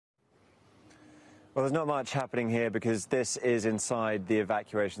Well, there's not much happening here because this is inside the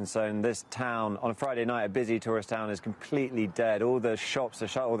evacuation zone. This town, on a Friday night, a busy tourist town, is completely dead. All the shops are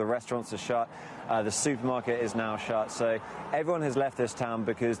shut, all the restaurants are shut, the supermarket is now shut. So everyone has left this town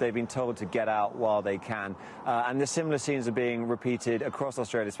because they've been told to get out while they can. And the similar scenes are being repeated across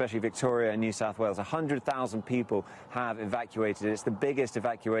Australia, especially Victoria and New South Wales. 100,000 people have evacuated. It's the biggest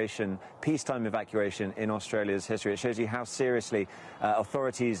evacuation, peacetime evacuation in Australia's history. It shows you how seriously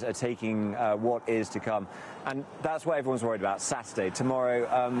authorities are taking what is to come. And that's what everyone's worried about. Saturday,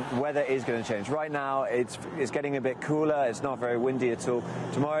 tomorrow, weather is going to change. Right now, it's getting a bit cooler. It's not very windy at all.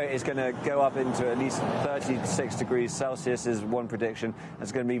 Tomorrow it's going to go up into at least 36 degrees Celsius is one prediction.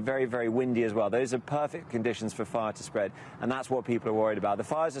 It's going to be very, very windy as well. Those are perfect conditions for fire to spread, and that's what people are worried about. The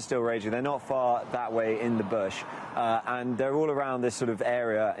fires are still raging. They're not far that way in the bush, and they're all around this sort of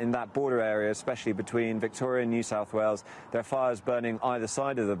area, in that border area, especially between Victoria and New South Wales. There are fires burning either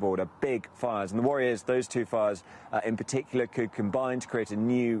side of the border, big fires. And the worry is those two fires in particular could combine to create a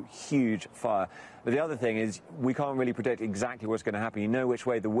new, huge fire. But the other thing is we can't really predict exactly what's going to happen. You know which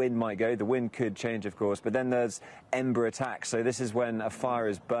way the wind might go. The wind could change, of course, but then there's ember attacks. So this is when a fire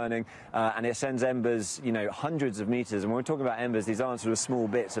is burning and it sends embers, you know, hundreds of meters. And when we're talking about embers, these aren't sort of small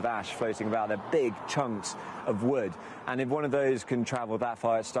bits of ash floating about. They're big chunks of wood. And if one of those can travel that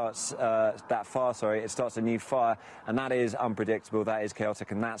far, it starts it starts a new fire, and that is unpredictable, that is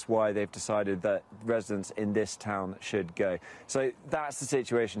chaotic, and that's why they've decided that residents in this town should go. So that's the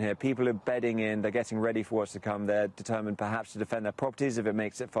situation here. People are bedding in, they're getting ready for what's to come. They're determined perhaps to defend their properties if it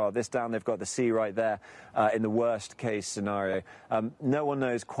makes it far this down. They've got the sea right there in the worst case scenario. No one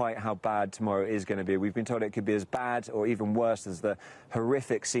knows quite how bad tomorrow is going to be. We've been told it could be as bad or even worse as the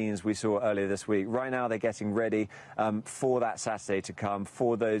horrific scenes we saw earlier this week. Right now they're getting ready for that Saturday to come,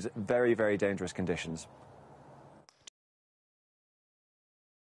 for those very, very dangerous conditions.